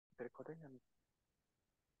the recording and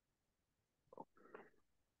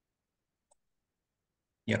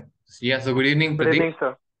Yeah. So good evening, good Pradeep. evening,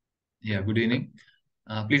 sir. Yeah, good evening.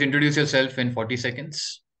 Please introduce yourself in 40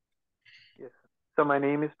 seconds. Yes, sir. So my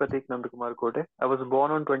name is Pratik Nandakumar Kode. I was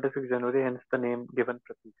born on 26 January, hence the name given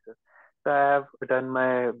Pratik, sir. So I have done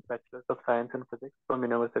my Bachelor's of Science in Physics from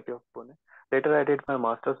University of Pune. Later, I did my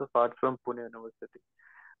Master's of Arts from Pune University.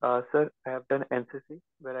 Sir, I have done NCC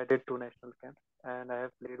where I did two national camps, and I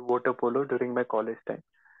have played water polo during my college time.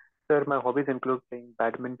 Sir, my hobbies include playing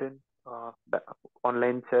badminton,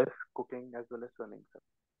 online chess, cooking, as well as swimming, sir.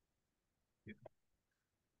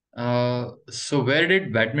 So where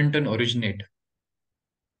did badminton originate?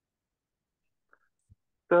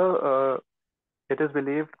 So, it is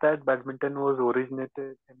believed that badminton was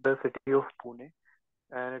originated in the city of Pune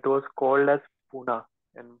and it was called as Pune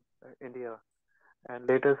in India. And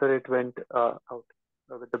later, sir, it went out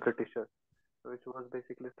with the Britishers, which was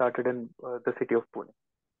basically started in the city of Pune.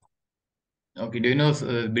 Okay, do you know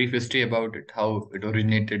a brief history about it, how it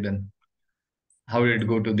originated and how did it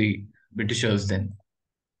go to the Britishers then?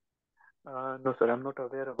 No, sir, I'm not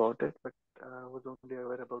aware about it, but I was only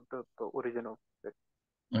aware about the origin of it.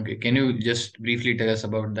 Okay, can you just briefly tell us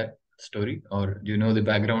about that story, or do you know the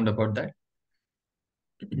background about that?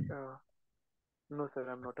 Uh, no, sir,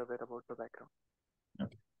 I'm not aware about the background.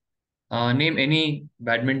 Okay. Name any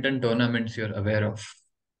badminton tournaments you're aware of,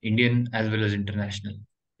 Indian as well as international.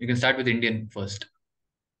 You can start with Indian first.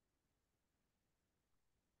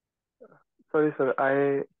 Sorry, sir,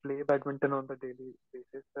 I play badminton on the daily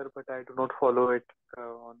basis, sir, but I do not follow it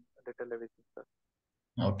on the television, sir.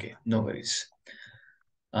 Okay, no worries.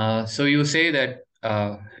 So you say that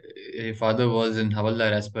your father was in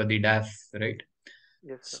Havaldar as per the DAF, right?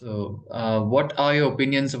 Yes, sir. So what are your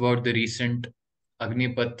opinions about the recent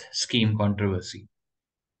Agnipath scheme controversy?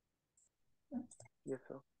 Yes,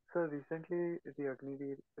 sir. So recently, the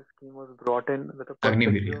Agniveer scheme was brought in with a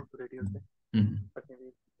Agniveer, perspective yeah. of reducing Mhm.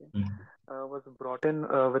 Agniveer scheme Mhm. was brought in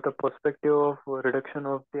with a perspective of reduction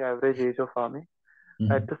of the average age of army.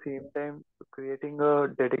 At Mhm. the same time, creating a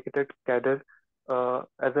dedicated cadre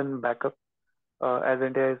as in backup, as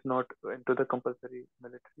India is not into the compulsory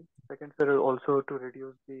military. Second, sir, also to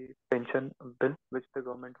reduce the pension bill which the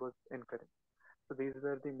government was incurring. So these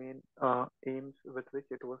were the main aims with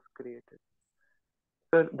which it was created.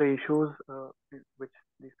 Sir, the issues which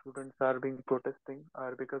the students are being protesting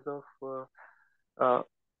are because of uh,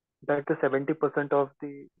 that the 70% of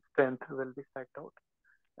the strength will be sacked out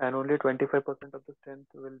and only 25% of the strength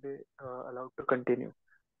will be allowed to continue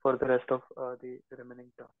for the rest of the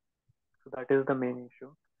remaining term. So that is the main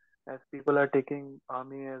issue as people are taking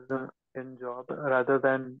army as a in job rather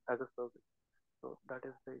than as a service. So that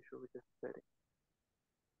is the issue which is very.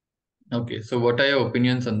 Okay, so what are your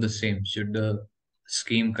opinions on the same? Should the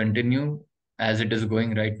scheme continue as it is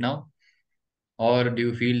going right now, or do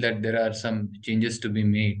you feel that there are some changes to be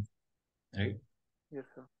made, right? Yes,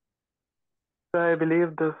 sir. So I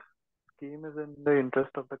believe this scheme is in the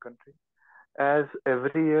interest of the country as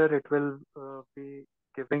every year it will be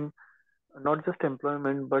giving not just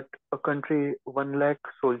employment but a country 1 lakh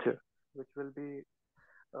soldier which will be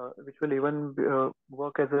which will even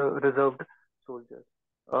work as a reserved soldier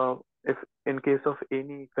if in case of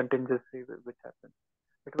any contingency which happens.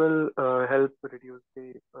 It will help reduce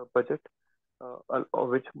the budget,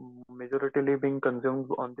 which majoritarily being consumed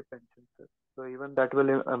on the pensions. So even that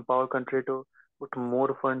will empower country to put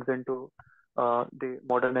more funds into the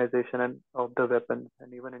modernization and of the weapons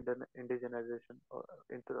and even indigenization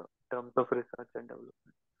into terms of research and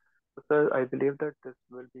development. So, sir, I believe that this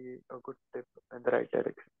will be a good step in the right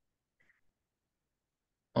direction.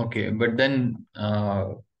 Okay, but then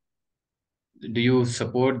do you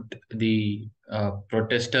support the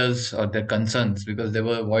protesters or their concerns because there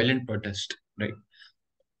were violent protests, right?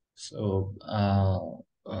 So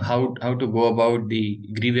how to go about the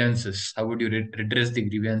grievances? How would you redress the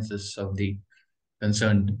grievances of the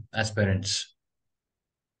concerned aspirants?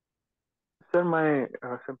 Sir, my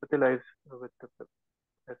sympathy lies with the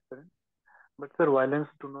aspirant. But sir, violence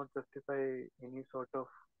do not justify any sort of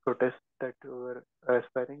protest that were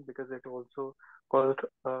aspiring because it also caused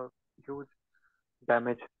huge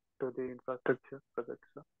damage to the infrastructure projects.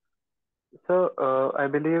 So I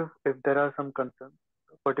believe if there are some concerns,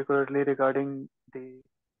 particularly regarding the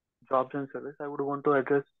jobs and service, I would want to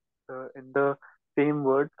address in the same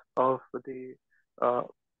words of the uh,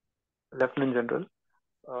 Lieutenant General.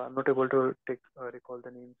 I'm not able to recall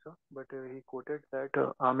the name, sir, but he quoted that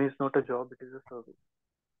army is not a job; it is a service.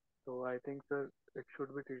 So I think, sir, it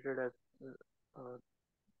should be treated as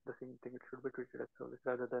the same thing. It should be treated as service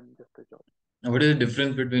rather than just a job. Now, what is the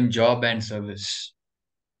difference between job and service?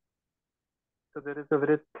 So there is a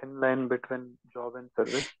very thin line between job and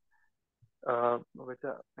service, which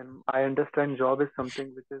and I understand job is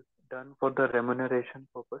something which is done for the remuneration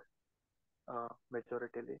purpose,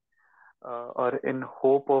 majoritarily, or in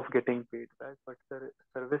hope of getting paid back. But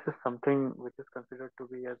service is something which is considered to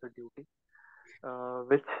be as a duty,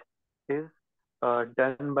 which is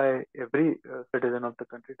done by every citizen of the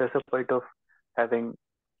country, despite of having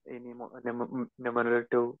any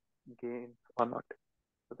remunerative gains or not.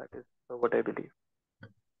 So that is what I believe.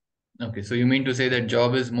 Okay, so you mean to say that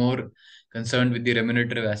job is more concerned with the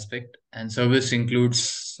remunerative aspect, and service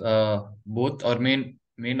includes both, or may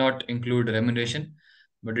not include remuneration,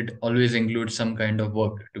 but it always includes some kind of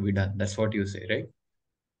work to be done. That's what you say, right?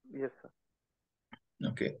 Yes, sir.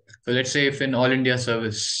 Okay. So let's say if in all India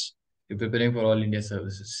service, you're preparing for all India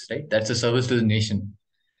services, right? That's a service to the nation,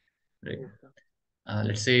 right? Yes, sir.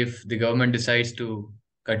 Let's say if the government decides to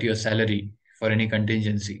cut your salary for any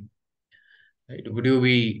contingency, right? Would you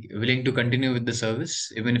be willing to continue with the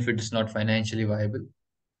service even if it is not financially viable?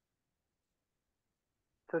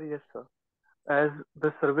 Sir, yes, sir. As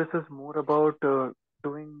the service is more about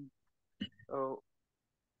doing uh,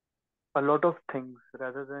 a lot of things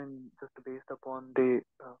rather than just based upon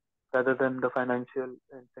rather than the financial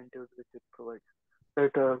incentives which it provides.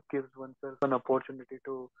 It gives oneself an opportunity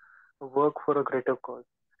to work for a greater cause.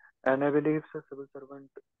 And I believe a civil servant,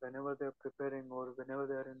 whenever they are preparing or whenever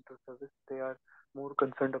they are into service, they are more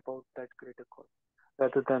concerned about that greater cause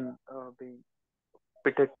rather than being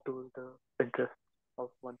pitted to the interest of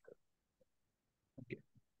oneself. Okay.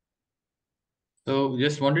 So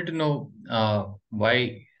just wanted to know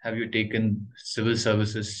why have you taken civil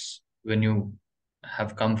services when you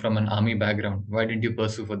have come from an army background? Why didn't you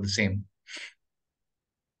pursue for the same?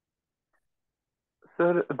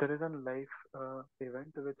 Sir, there is a life event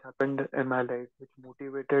which happened in my life which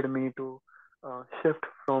motivated me to shift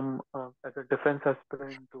from as a defense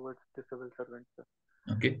aspirant towards the civil servant. Sir.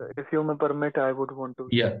 Okay. So if you may permit, I would want to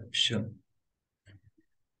share. Yeah, sure.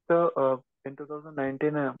 So in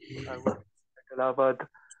 2019, I was at Allahabad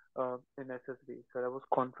in SSB. So I was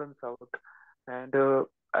conference out, and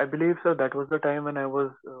I believe, sir, that was the time when I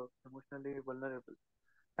was emotionally vulnerable.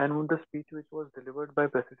 And when the speech which was delivered by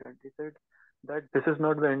President, he said that this is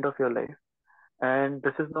not the end of your life, and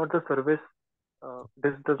this is not the service.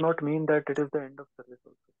 This does not mean that it is the end of service.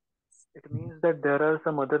 Also, it means that there are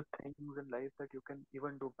some other things in life that you can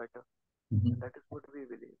even do better. And Mhm. that is what we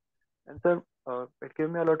believe. And sir, it gave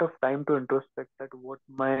me a lot of time to introspect that what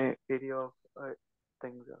my area of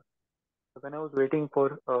things are. So when I was waiting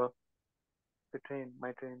for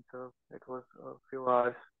my train, so it was a few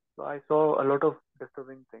hours. So I saw a lot of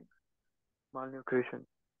disturbing things, malnutrition.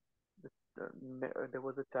 There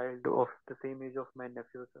was a child of the same age of my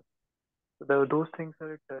nephew, sir. So those things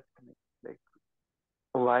are it touched me. Like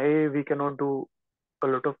why we cannot do a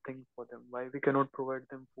lot of things for them, why we cannot provide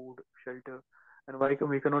them food, shelter, and why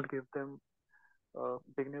we cannot give them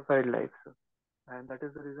dignified lives. And that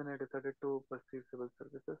is the reason I decided to pursue civil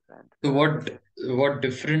services. And So eventually, what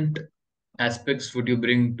different aspects would you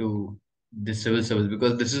bring to this civil service?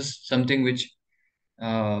 Because this is something which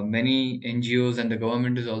many NGOs and the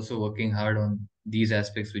government is also working hard on these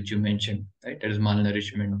aspects which you mentioned, right? There is yes, sir.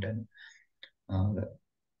 malnourishment and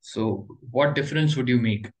so what difference would you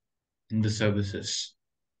make in the services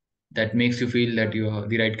that makes you feel that Sir, you are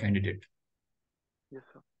the right candidate? yes,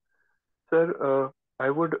 sir. Sir, I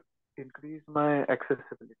would increase my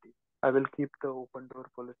accessibility. I will keep the open door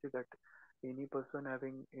policy that any person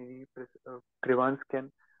having any grievance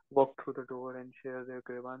can walk through the door and share their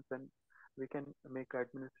grievance, and we can make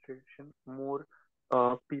administration more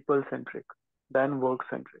people centric than work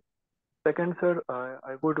centric. Second, sir,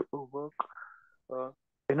 I would work uh,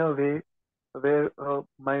 in a way where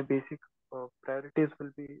my basic priorities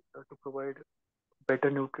will be to provide better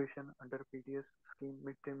nutrition under PDS scheme,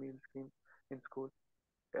 midday meal scheme in school.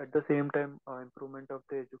 At the same time, improvement of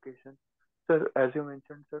the education. Sir, as you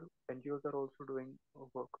mentioned, sir, NGOs are also doing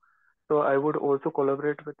work. So I would also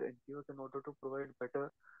collaborate with NGOs in order to provide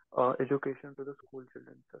better education to the school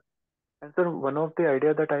children, sir. And sir, one of the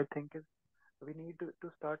idea that I think is we need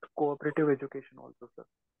to start cooperative education also, sir,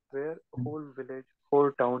 where whole village,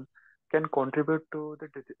 whole town can contribute to the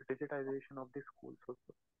digitization of the schools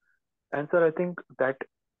also. And sir, I think that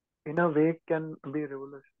in a way can be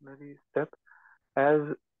revolutionary step as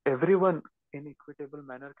everyone in equitable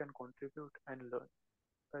manner can contribute and learn.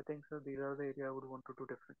 So I think, sir, these are the area I would want to do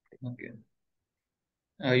differently.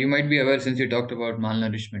 Okay. You might be aware since you talked about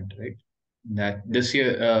malnourishment, right? That Yes,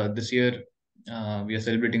 sir. this year, we are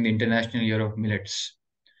celebrating the International Year of Millets,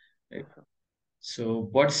 right? Yes, sir. So,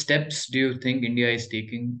 what steps do you think India is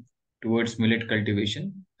taking towards millet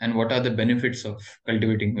cultivation, and what are the benefits of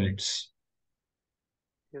cultivating millets?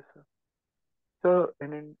 Yes, sir. So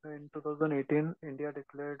in 2018, India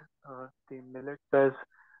declared the millets as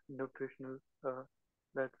nutritional,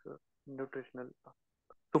 that's nutritional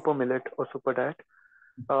super millet or super diet.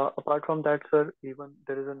 Apart from that, sir, even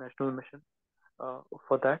there is a national mission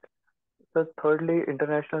for that. So thirdly,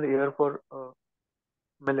 International Year for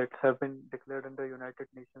Millets have been declared in the United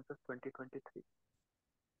Nations as 2023.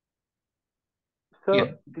 Yeah.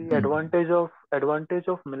 So the Mm. advantage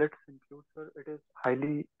of millets includes, sir, it is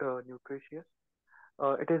highly nutritious.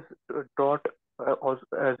 It is drought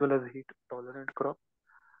as well as heat tolerant crop.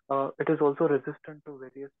 It is also resistant to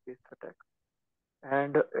various pest attacks,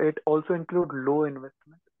 and it also include low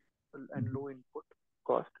investment and low input.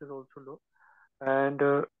 Cost is also low, and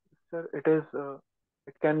sir,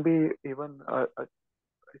 it can be even I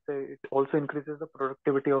say it also increases the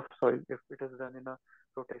productivity of soil if it is done in a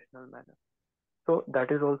rotational manner. So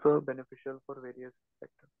that is also beneficial for various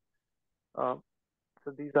sectors. Uh,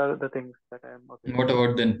 so these are the things that I am aware What of.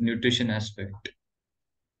 about the nutrition aspect?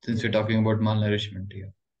 Since Yes, we're talking about malnourishment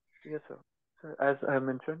here. yes, sir. So as I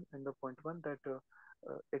mentioned in the point one that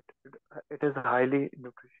it is highly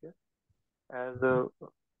nutritious as the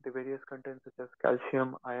various contents such as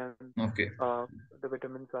calcium, iron, Okay. uh, the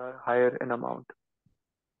vitamins are higher in amount.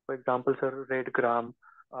 For example, sir, red gram,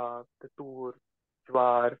 the tur,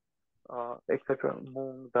 jwar, etc.,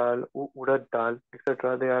 moong dal, urad dal,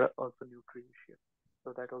 etc. They are also nutritious.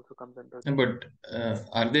 So that also comes under No, this. but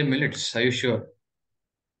are they millets? Are you sure?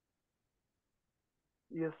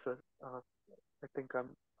 Yes, sir. I think I'm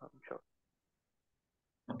sure.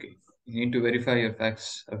 Okay. You need to verify your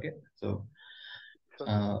facts. Okay. So, Sure,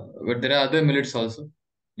 sir. but there are other millets also,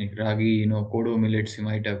 like ragi, kodo millets. You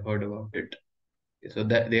might have heard about it. So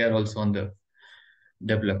that they are also on the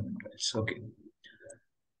development. Right? Okay.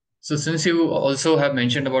 So since you also have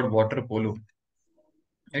mentioned about water polo,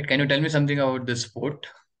 right? Can you tell me something about this sport?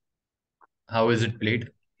 How is Yes, it sir. played?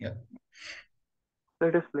 Yeah. So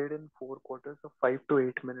it is played in 4 quarters of 5 to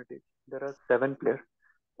 8 minutes each. There are 7 players.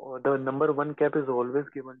 The number one cap is always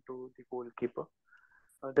given to the goalkeeper.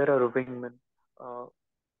 There are wingmen uh,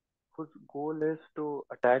 whose goal is to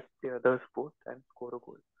attack the other post and score a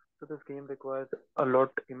goal. So this game requires a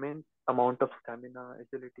lot, immense amount of stamina,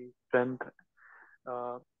 agility, strength,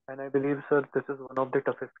 uh, and I believe, sir, this is one of the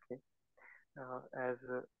toughest games. As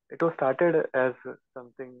it was started as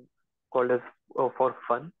something called as for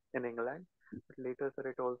fun in England, but later, sir,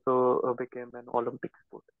 it also became an Olympic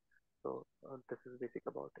sport. So this is basic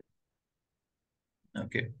about it.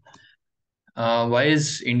 Okay. Why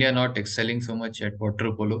is India not excelling so much at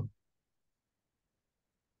water polo?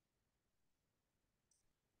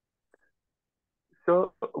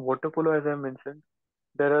 So water polo, as I mentioned,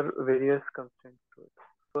 there are various constraints to it.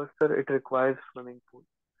 First, sir, it requires swimming pool,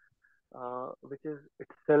 which is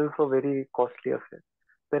itself a very costly affair.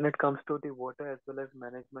 Then it comes to the water as well as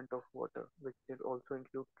management of water, which is also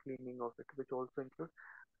include cleaning of it, which also includes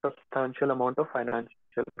substantial amount of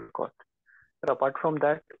financial cost. But apart from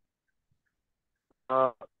that,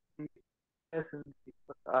 uh, the awareness in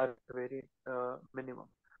people are very minimum.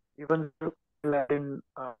 Even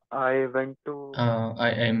I went to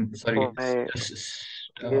I am for sorry. my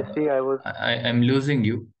Uh, BSc. I was. I am losing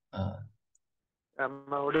you. Am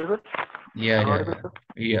I audible? Yeah, Am I yeah, audible, yeah, sir?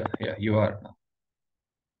 yeah, yeah. You are now.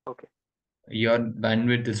 Okay. Your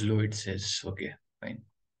bandwidth is low. It says. Okay, fine.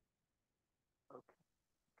 Okay.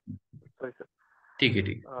 Sorry, sir. Take it.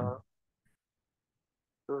 Take it. Uh,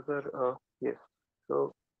 so, sir, yes.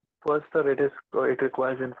 So, first, sir, it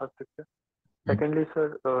requires infrastructure. Mm. Secondly,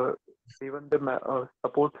 sir, even the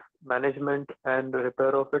support management and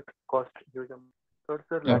repair of it cost huge amount. Third,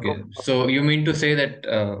 sir, lack of Okay, so you awareness. mean to say that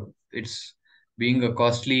it's being a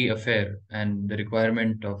costly affair and the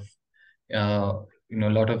requirement of a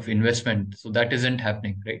lot of investment, so that isn't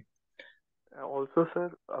happening, right? Also,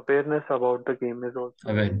 sir, awareness about the game is also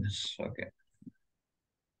very Awareness. Okay.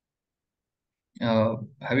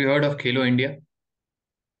 Have you heard of Khelo India?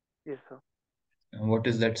 yes, sir. What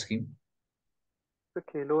is that scheme?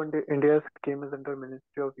 The India's scheme is under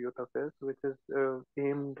Ministry of Youth Affairs, which is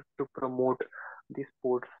aimed to promote the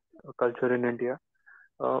sports culture in India,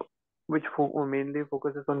 uh, which mainly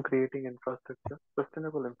focuses on creating infrastructure,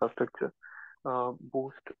 sustainable infrastructure,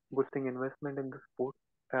 boosting investment in the sport,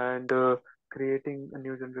 and creating a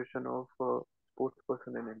new generation of sports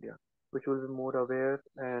person in India, which will be more aware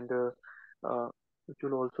and uh, which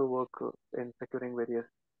will also work in securing various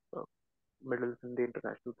uh, medals in the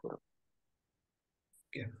international forum.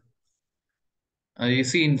 Okay. You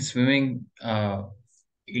see, in swimming,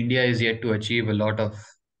 India is yet to achieve a lot of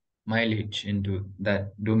mileage into that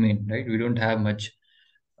domain, right? We don't have much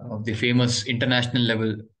of the famous international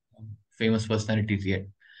level famous personalities yet.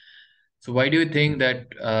 So why do you think that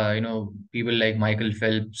people like Michael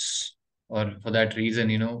Phelps, or for that reason,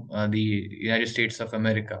 the United States of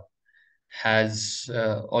America has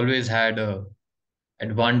always had a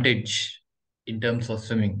advantage in terms of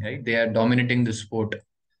swimming, right? They are dominating the sport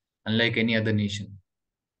unlike any other nation.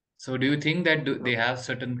 So do you think that Yes, they have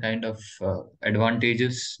certain kind of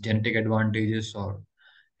advantages, genetic advantages, or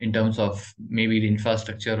in terms of maybe the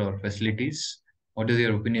infrastructure or facilities? What is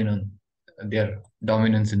your opinion on their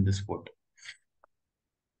dominance in the sport?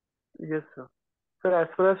 yes, sir. So as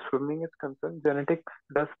far as swimming is concerned, genetics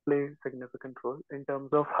does play a significant role in terms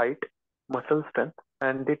of height, muscle strength,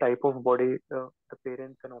 and the type of body the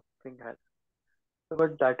parents and offspring has. So,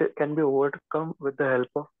 but can be overcome with the help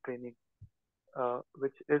of training,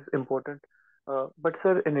 which is important. But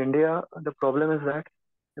sir, in India, the problem is that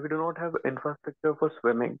we do not have infrastructure for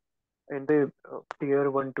swimming in the tier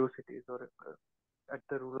one, two cities, or at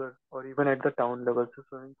the rural or even at the town level. So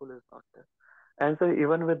swimming pool is not there. And so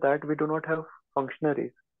even with that, we do not have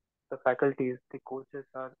functionaries. The faculties, the coaches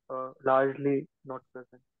are largely not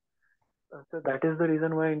present. So that is the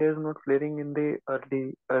reason why India is not flaring in the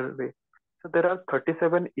early way. So there are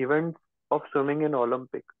 37 events of swimming in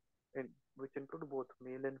Olympic, in, which include both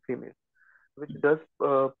male and female, which does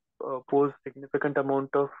pose significant amount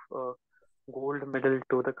of gold medal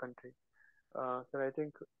to the country. So I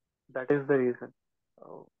think that is the reason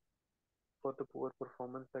uh, for the poor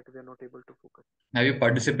performance that we are not able to focus. Have you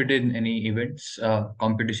participated in any events,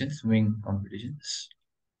 competitions, swimming competitions?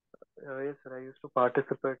 Yes, sir. I used to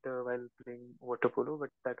participate while playing water polo, but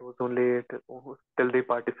that was only till the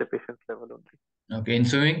participation level only. Okay, in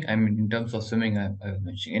swimming, I mean, in terms of swimming, I was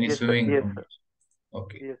mentioning any Yes, sir. swimming Yes, sir. competition.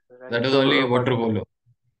 Okay, Yes, sir. I that used was to only water participate. polo.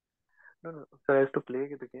 No, no. So I used to play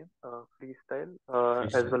the game, freestyle,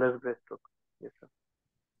 as Freestyle. well as breaststroke. Yes, sir.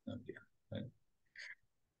 Okay. Fine.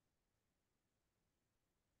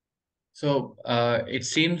 So it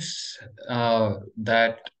seems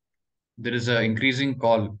that there is an increasing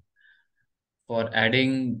call for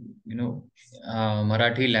adding,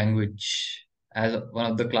 Marathi language as one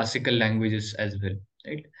of the classical languages as well,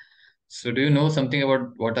 right? So, do you know something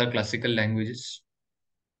about what are classical languages?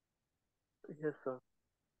 Yes, sir.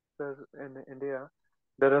 Sir, in India,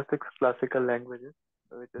 there are six classical languages,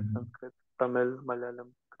 which is Mhm. Sanskrit, Tamil,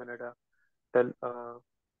 Malayalam, Kannada,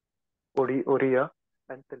 Oriya,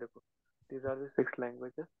 and Telugu. These are the six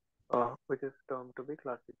languages which is termed to be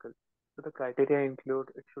classical. So the criteria include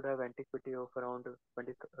it should have antiquity of around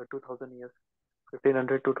 2000 years,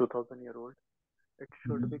 1500 to 2000 year old. It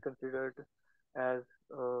should be Mhm. considered as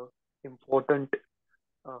important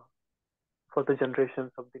uh, for the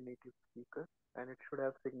generations of the native speaker, and it should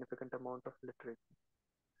have significant amount of literacy.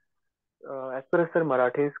 As far as the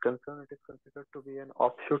Marathi is concerned, it is considered to be an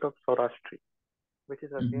offshoot of Saurashtri, which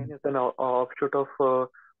is again Mhm. is an offshoot of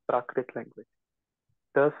Prakrit language.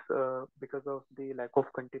 Thus, because of the lack of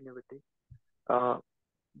continuity, uh,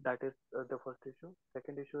 that is the first issue.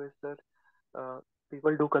 Second issue is that uh,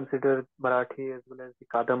 people do consider Marathi as well as the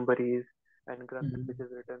Kadambaris and Granth, which Mhm.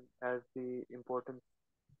 is written as the important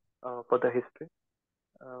for the history.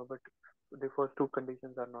 But the first two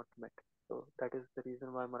conditions are not met. So that is the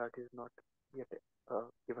reason why Marathi is not yet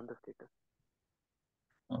given the status.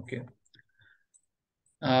 Okay.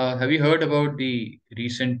 Have you heard about the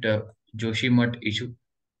recent Joshimat issue?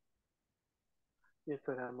 Yes,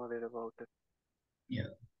 sir, I'm aware about it.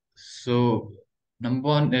 Yeah. So, number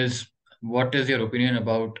one is, what is your opinion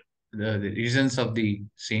about the reasons of the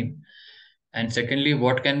same? And secondly,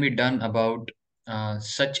 what can be done about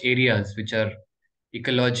such areas which are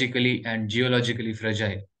ecologically and geologically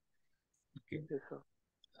fragile? Okay. Yes, sir.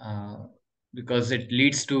 Uh, because it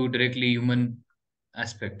leads to directly human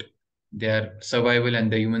aspect, their survival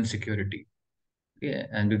and the human security. Yeah,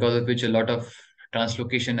 and because of which a lot of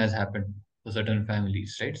translocation has happened for certain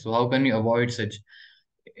families, right? So how can we avoid such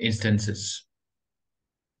instances?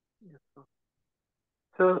 Yes, sir.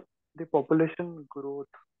 So the population growth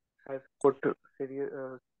has put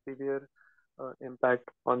severe impact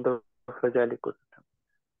on the fragile ecosystem.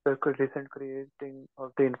 The recent creating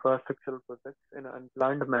of the infrastructural projects in an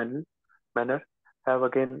unplanned manner have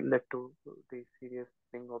again led to the serious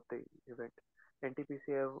thing of the event.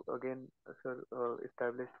 NTPC have again sir,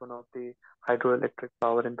 established one of the hydroelectric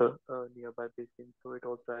power in the nearby basin, so it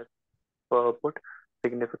also has put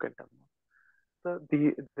significant amount. So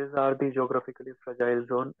these are the geographically fragile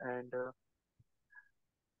zone, and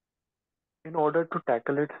in order to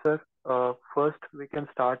tackle it, sir, first we can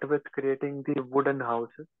start with creating the wooden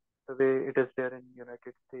houses the way it is there in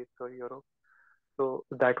United States or Europe. So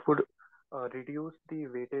that would reduce the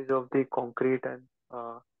weightage of the concrete and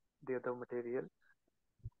the other material.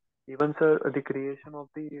 Even sir, the creation of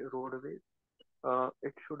the roadways,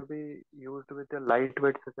 it should be used with a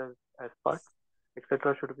lightweight such as asphalt,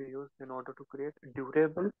 etc. should be used in order to create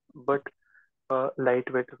durable but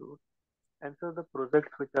lightweight roads. And so the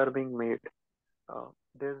projects which are being made,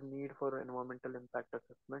 there's need for environmental impact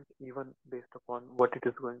assessment even based upon what it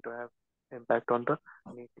is going to have impact on the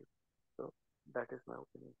native. So that is my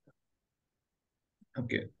opinion, sir.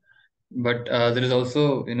 Okay, but there is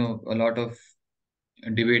also, a lot of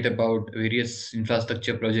debate about various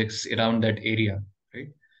infrastructure projects around that area, right?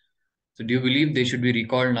 So, do you believe they should be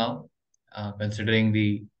recalled now, considering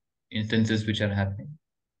the instances which are happening?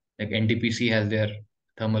 Like NTPC has their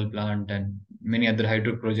thermal plant, and many other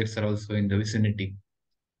hydro projects are also in the vicinity.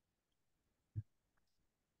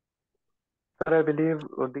 Sir, I believe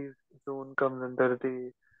these zone comes under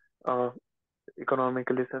the uh,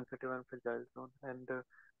 economically sensitive and fragile zone, and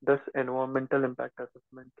thus environmental impact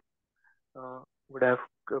assessment would have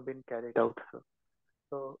been carried out.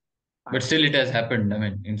 So But I still, it believe, has happened. I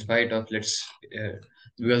mean, in spite of uh,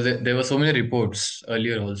 because there were so many reports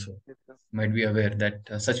earlier also. yes, sir. You might be aware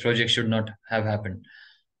that such projects should not have happened,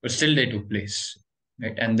 but still they took place,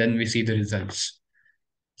 right? And then we see the results.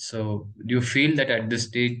 So, do you feel that at this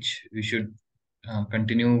stage we should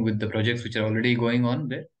continue with the projects which are already going on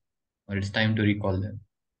there, or it's time to recall them?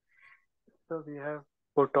 So we have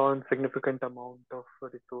put on significant amount of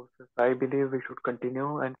resources. I believe we should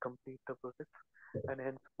continue and complete the projects. And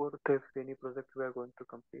henceforth, if any projects we are going to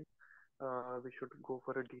complete, we should go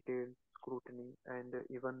for a detailed scrutiny and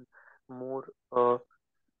even more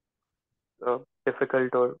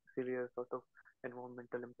difficult or severe sort of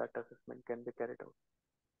environmental impact assessment can be carried out.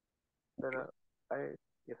 There Okay. are, I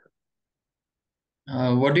yes,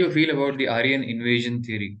 sir. What do you feel about the Aryan invasion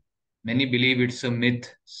theory? Many believe it's a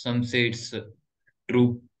myth. Some say it's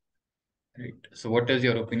true. Right. So, what is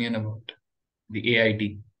your opinion about the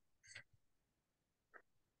AIT?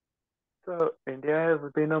 So India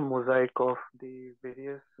has been a mosaic of the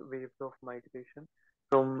various waves of migration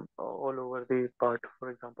from all over the part,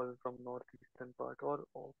 for example, from northeastern part or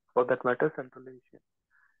for that matter, Central Asia.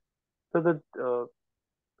 So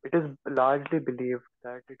it is largely believed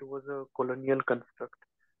that it was a colonial construct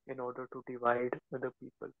in order to divide the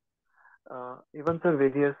people. Even the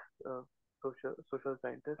various uh, social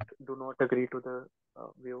scientists do not agree to the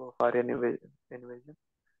view of Aryan invasion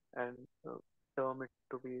and term it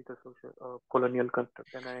to be the social colonial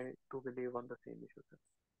construct. And I do believe on the same issue, sir.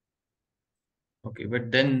 Okay,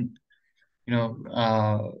 but then you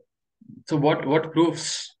know, so what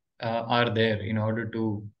proofs are there in order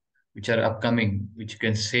to which are upcoming, which you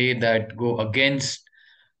can say that go against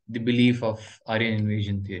the belief of Aryan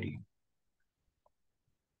invasion theory?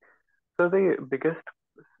 So the biggest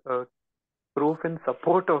uh, proof in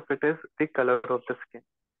support of it is the color of the skin,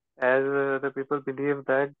 as the people believe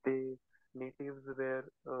that the natives were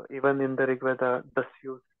even in the Rigveda, the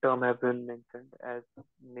Sioux term has been mentioned as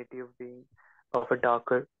native being of a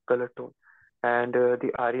darker color tone, and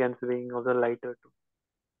the Aryans being of the lighter tone.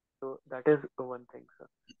 So that is one thing, sir.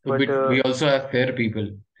 So, But we also have fair people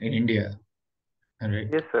in India, right?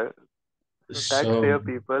 yes, sir. So that So, fair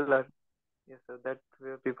people are yes, sir. That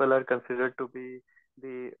fair people are considered to be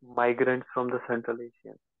the migrants from the Central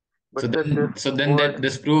Asia. But sir, this that word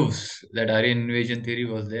this proves that Aryan invasion theory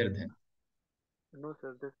was there then. no,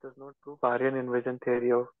 sir. This does not prove Aryan invasion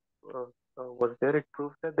theory of uh, was there. It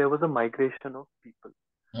proves that there was a migration of people.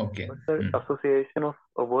 Okay. But the Hmm. association of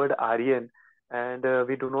a word Aryan, and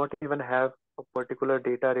we do not even have a particular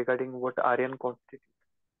data regarding what Aryan constitutes.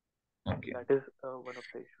 Okay. That is one of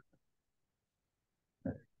the issues.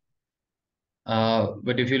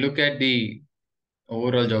 But if you look at the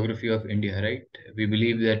overall geography of India, right, we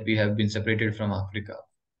believe that we have been separated from Africa.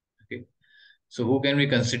 Okay. So, who can we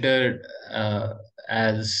consider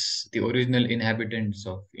as the original inhabitants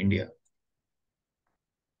of India?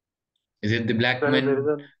 Is it the black Sir, there is men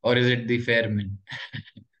a or is it the fair men?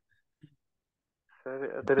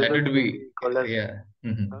 sir, there is That a would be, theory called as yeah.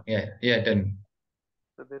 Mhm. uh, Yeah, yeah, tell me.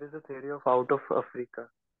 so there is a theory of out of Africa,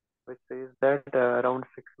 which says that around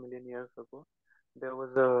 6 million years ago there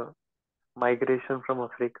was a migration from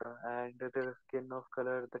Africa, and the skin of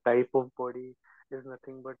color, the type of body is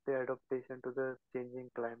nothing but the adaptation to the changing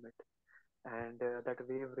climate. And that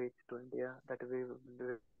wave reached to India, that wave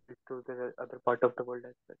reached to the other part of the world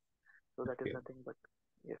as well. So that is Okay. nothing but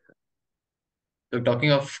yes, sir. So,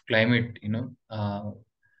 talking of climate,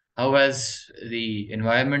 how has the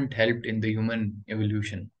environment helped in the human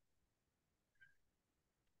evolution?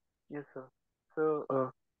 Yes, sir.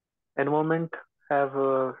 So environment have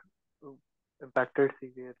impacted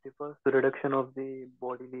severely. First, the reduction of the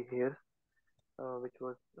bodily hairs, which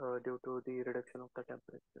was due to the reduction of the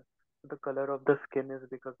temperature. The color of the skin is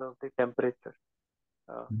because of the temperature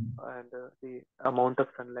uh, Mhm. and the amount of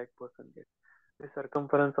sunlight person gets. The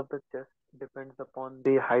circumference of the chest depends upon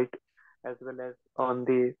the height as well as on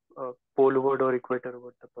the poleward or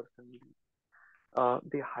equatorward the person lives.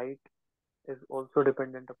 The height is also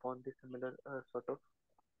dependent upon the similar sort of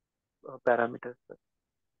parameters.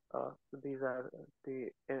 So these are the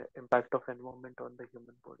impact of environment on the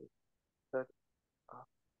human body. That uh,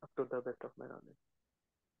 up to the best of my knowledge.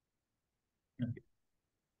 Okay.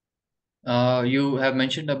 You have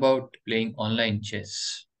mentioned about playing online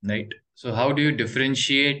chess, right? So, how do you Yes.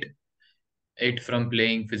 differentiate it from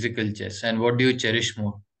playing physical chess, and what do you cherish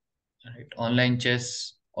more, right? Online chess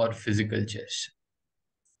or physical chess?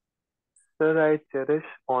 Sir, I cherish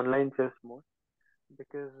online chess more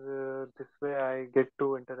because this way I get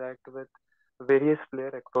to interact with various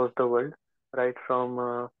players across the world, right from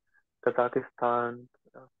Kazakhstan,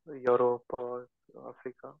 Europe, or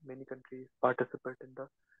Africa. Many countries participate in the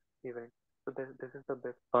event. So this is the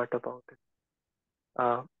best part about it.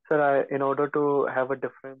 Sir, in order to have a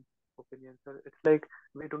different opinion, sir, it's like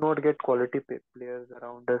we do not get quality players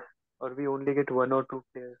around us, or we only get one or two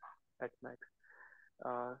players at max.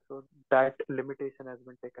 So that limitation has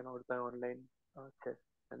been taken out by online chess,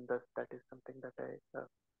 and thus that is something that I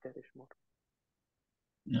cherish more.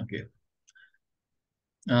 Okay.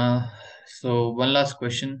 Uh, so one last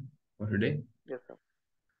question for today. Yes, sir.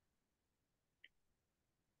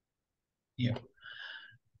 Yeah.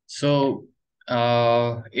 So,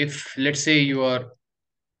 if let's say you are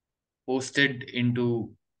posted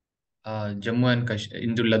into Jammu and Kashmir,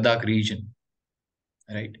 into Ladakh region,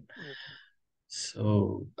 right? Yes, sir.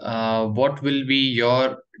 So, what will be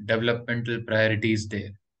your developmental priorities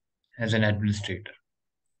there as an administrator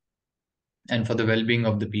and for the well-being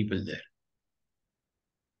of the people there?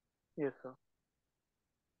 Yes, sir.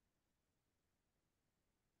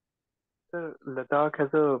 Sir, Ladakh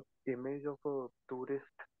has a image of a tourist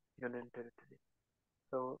union territory.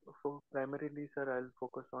 So, for primarily, sir, I'll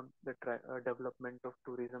focus on the development of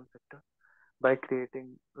tourism sector by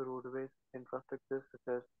creating roadways, infrastructure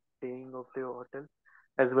such as staying of the hotel,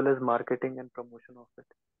 as well as marketing and promotion of it,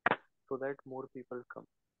 so that more people come.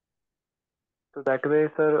 So that way,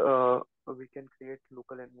 sir, we can create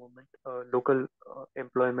local environment, local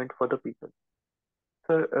employment for the people.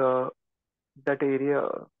 Sir, that area,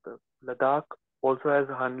 Ladakh, also has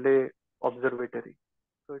Hanle Observatory.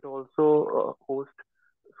 So it also hosts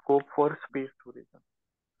scope for space tourism.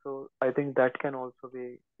 So I think that can also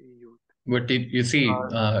be used. But you see,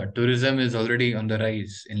 Uh, tourism is already on the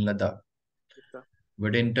rise in Ladakh. yes, sir.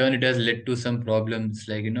 But in turn, it has led to some problems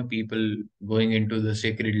like, people going into the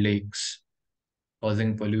sacred lakes,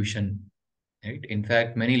 causing pollution, right? In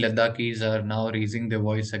fact, many Ladakis are now raising their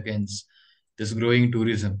voice against this growing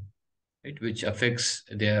tourism, right, which affects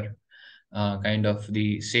their kind of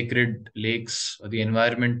the sacred lakes or the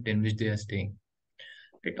environment in which they are staying.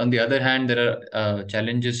 Right? On the other hand, there are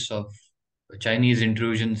challenges of Chinese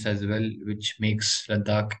intrusions as well, which makes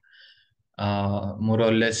Ladakh more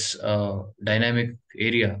or less dynamic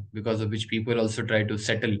area because of which people also try to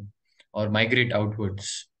settle or migrate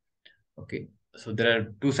outwards. Okay, so there are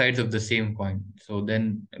two sides of the same coin. So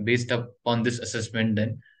then, based upon this assessment,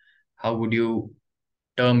 then how would you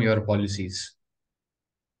term your policies?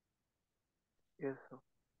 Yes, sir.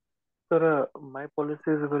 Sir, my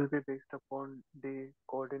policies will be based upon the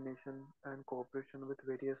coordination and cooperation with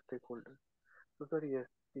various stakeholders. So, sir, yes,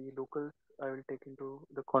 the locals I will take into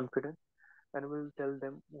the confidence and will tell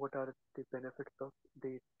them what are the benefits of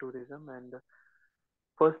the tourism. And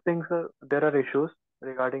first thing, sir, there are issues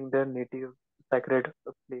regarding their native sacred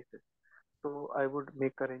places. So I would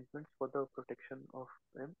make arrangements for the protection of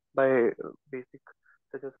them by basic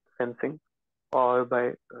such as fencing or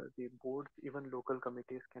by the boards. Even local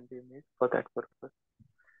committees can be made for that purpose.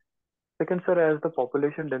 Second, sir, as the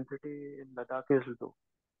population density in Ladakh is low,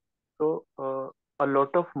 so a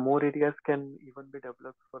lot of more areas can even be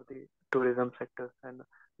developed for the tourism sectors and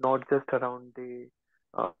not just around the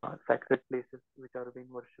sacred places which are being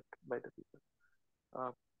worshipped by the people.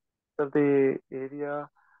 Uh, so the area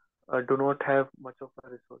do not have much of a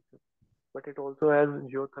resources, but it also has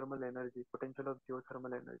geothermal energy, potential of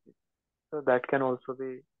geothermal energy. So that can also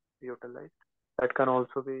be utilized. That can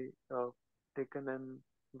also be taken in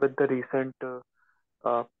with the recent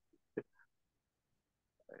uh,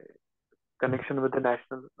 connection with the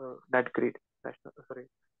national net grid,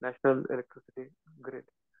 national electricity grid.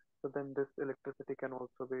 So then this electricity can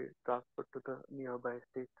also be transferred to the nearby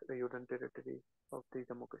states, union territory of the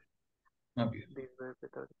Jammu Kashmir. Okay. These were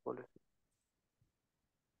the policies.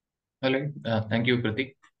 All right. Thank you,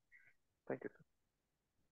 Pratik. Thank you.